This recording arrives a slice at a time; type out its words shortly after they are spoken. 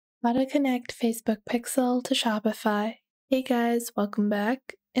How to connect Facebook Pixel to Shopify. Hey guys, welcome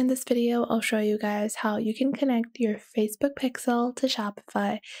back. In this video, I'll show you guys how you can connect your Facebook Pixel to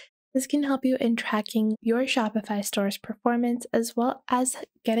Shopify. This can help you in tracking your Shopify store's performance as well as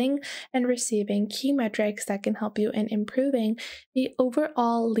getting and receiving key metrics that can help you in improving the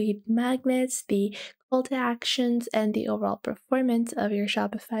overall lead magnets, the call to actions, and the overall performance of your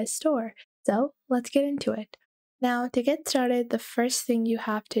Shopify store. So let's get into it. Now, to get started, the first thing you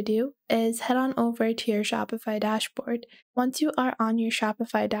have to do is head on over to your Shopify dashboard. Once you are on your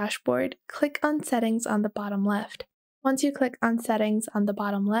Shopify dashboard, click on Settings on the bottom left. Once you click on Settings on the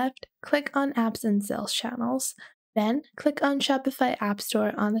bottom left, click on Apps and Sales Channels. Then, click on Shopify App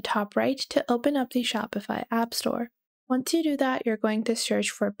Store on the top right to open up the Shopify App Store. Once you do that, you're going to search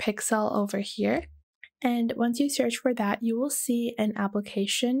for Pixel over here. And once you search for that, you will see an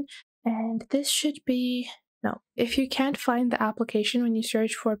application, and this should be if you can't find the application when you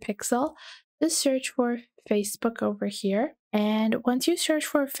search for Pixel, just search for Facebook over here. And once you search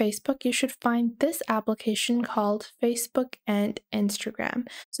for Facebook, you should find this application called Facebook and Instagram.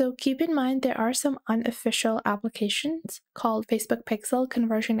 So keep in mind there are some unofficial applications called Facebook Pixel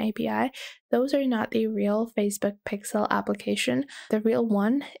Conversion API. Those are not the real Facebook Pixel application. The real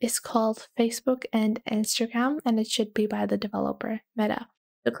one is called Facebook and Instagram, and it should be by the developer, Meta.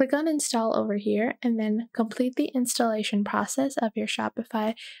 So click on Install over here and then complete the installation process of your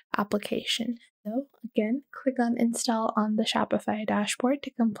Shopify application. So again, click on Install on the Shopify dashboard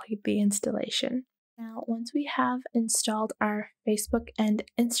to complete the installation. Now, once we have installed our Facebook and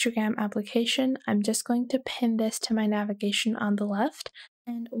Instagram application, I'm just going to pin this to my navigation on the left.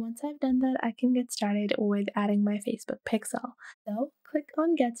 And once I've done that, I can get started with adding my Facebook pixel. So click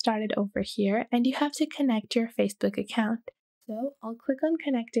on Get Started over here, and you have to connect your Facebook account. So I'll click on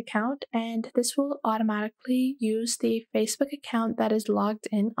Connect Account, and this will automatically use the Facebook account that is logged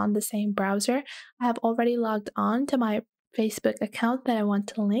in on the same browser. I have already logged on to my Facebook account that I want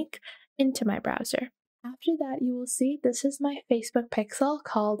to link into my browser. After that, you will see this is my Facebook pixel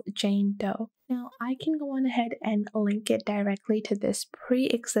called Jane Doe. Now, I can go on ahead and link it directly to this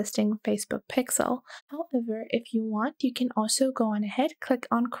pre-existing Facebook pixel. However, if you want, you can also go on ahead, click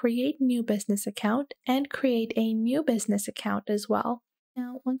on Create New Business Account, and create a new business account as well.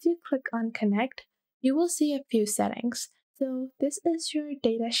 Now, once you click on Connect, you will see a few settings. So this is your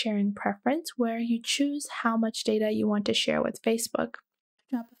data sharing preference, where you choose how much data you want to share with Facebook.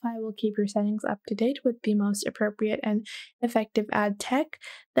 Shopify will keep your settings up to date with the most appropriate and effective ad tech.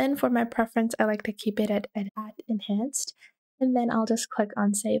 Then for my preference, I like to keep it at enhanced, and then I'll just click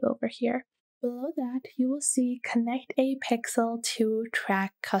on Save over here. Below that, you will see Connect a Pixel to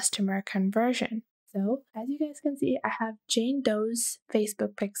track customer conversion. So as you guys can see, I have Jane Doe's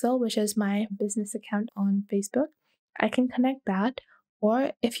Facebook pixel, which is my business account on Facebook. I can connect that.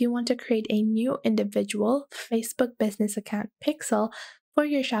 Or if you want to create a new individual Facebook business account pixel for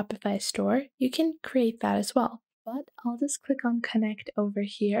your Shopify store, you can create that as well. But I'll just click on Connect over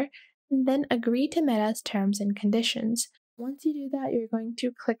here and then agree to Meta's terms and conditions. Once you do that, you're going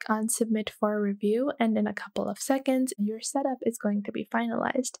to click on Submit for Review, and in a couple of seconds, your setup is going to be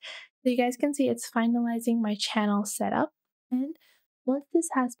finalized. So you guys can see it's finalizing my channel setup, and once this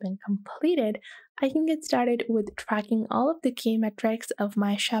has been completed, I can get started with tracking all of the key metrics of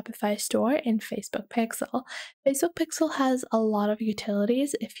my Shopify store in Facebook Pixel. Facebook Pixel has a lot of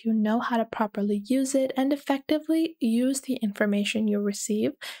utilities if you know how to properly use it and effectively use the information you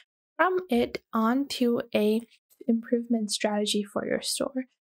receive from it onto a improvement strategy for your store.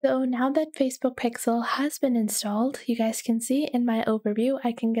 So now that Facebook Pixel has been installed, you guys can see in my overview,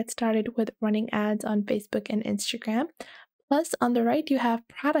 I can get started with running ads on Facebook and Instagram. Plus, on the right, you have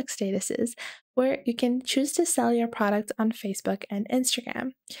product statuses, where you can choose to sell your products on Facebook and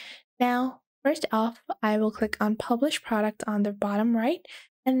Instagram. Now, first off, I will click on Publish Product on the bottom right,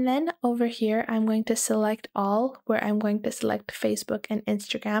 and then over here, I'm going to select All, where I'm going to select Facebook and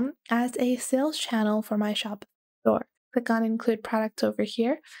Instagram as a sales channel for my Shopify store. Click on Include Products over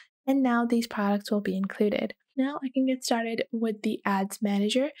here, and now these products will be included. Now I can get started with the Ads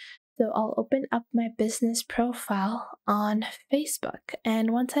Manager. So I'll open up my business profile on Facebook.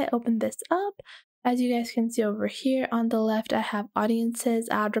 And once I open this up, as you guys can see over here on the left, I have audiences,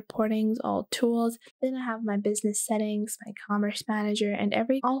 ad reportings, all tools. Then I have my business settings, my commerce manager, and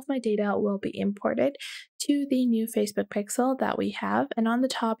all of my data will be imported to the new Facebook pixel that we have. And on the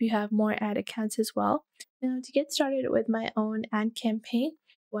top, you have more ad accounts as well. Now to get started with my own ad campaign,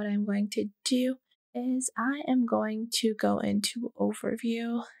 what I'm going to do is I am going to go into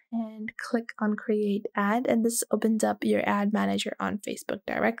Overview and click on Create Ad, and this opens up your ad manager on Facebook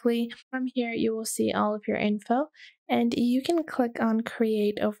directly. From here, you will see all of your info, and you can click on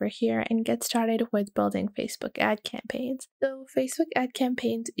Create over here and get started with building Facebook ad campaigns. So, Facebook ad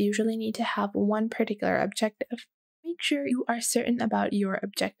campaigns usually need to have one particular objective. Make sure you are certain about your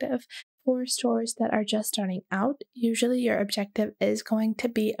objective. For stores that are just starting out, usually your objective is going to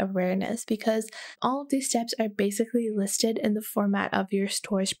be awareness because all of these steps are basically listed in the format of your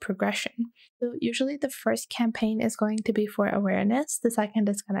store's progression. So, usually the first campaign is going to be for awareness, the second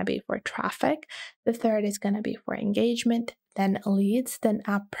is going to be for traffic, the third is going to be for engagement, then leads, then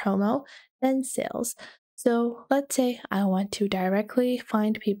app promo, then sales. So, let's say I want to directly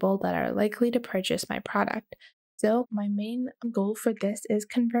find people that are likely to purchase my product. So my main goal for this is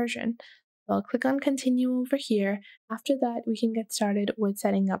conversion. So I'll click on continue over here. After that, we can get started with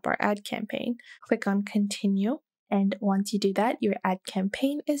setting up our ad campaign. Click on continue. And once you do that, your ad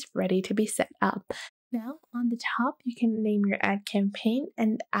campaign is ready to be set up. Now on the top, you can name your ad campaign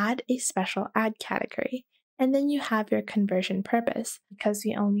and add a special ad category. And then you have your conversion purpose. Because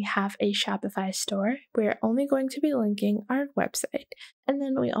we only have a Shopify store, we're only going to be linking our website. And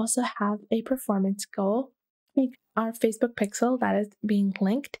then we also have a performance goal, our Facebook pixel that is being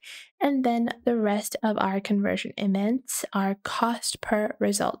linked, and then the rest of our conversion events, our cost per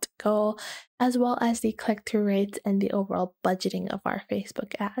result goal, as well as the click-through rates and the overall budgeting of our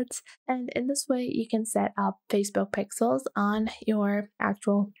Facebook ads. And in this way, you can set up Facebook pixels on your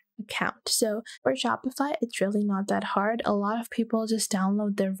actual account. So for Shopify, it's really not that hard. A lot of people just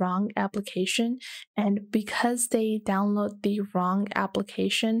download the wrong application, and because they download the wrong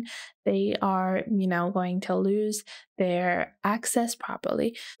application, they are, going to lose their access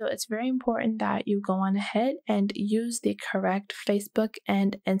properly. So it's very important that you go on ahead and use the correct Facebook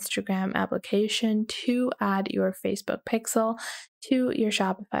and Instagram application to add your Facebook pixel to your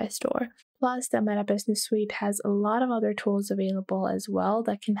Shopify store. Plus, the Meta Business Suite has a lot of other tools available as well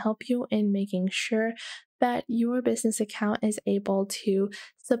that can help you in making sure that your business account is able to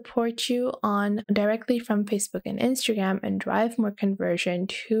support you on directly from Facebook and Instagram and drive more conversion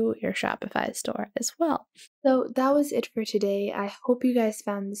to your Shopify store as well. So that was it for today. I hope you guys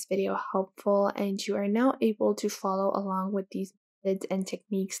found this video helpful and you are now able to follow along with these methods and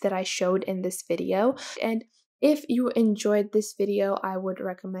techniques that I showed in this video. And if you enjoyed this video, I would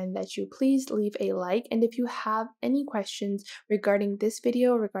recommend that you please leave a like. And if you have any questions regarding this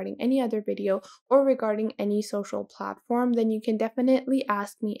video, regarding any other video, or regarding any social platform, then you can definitely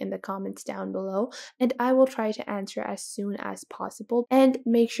ask me in the comments down below, and I will try to answer as soon as possible. And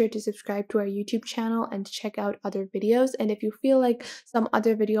make sure to subscribe to our YouTube channel and check out other videos. And if you feel like some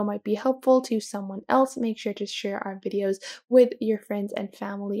other video might be helpful to someone else, make sure to share our videos with your friends and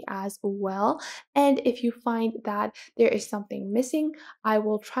family as well. And if you find that there is something missing, I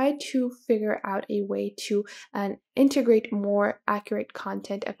will try to figure out a way to integrate more accurate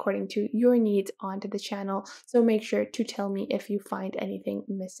content according to your needs onto the channel. So make sure to tell me if you find anything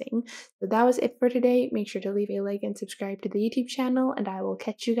missing. So that was it for today. Make sure to leave a like and subscribe to the YouTube channel, and I will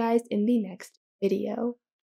catch you guys in the next video.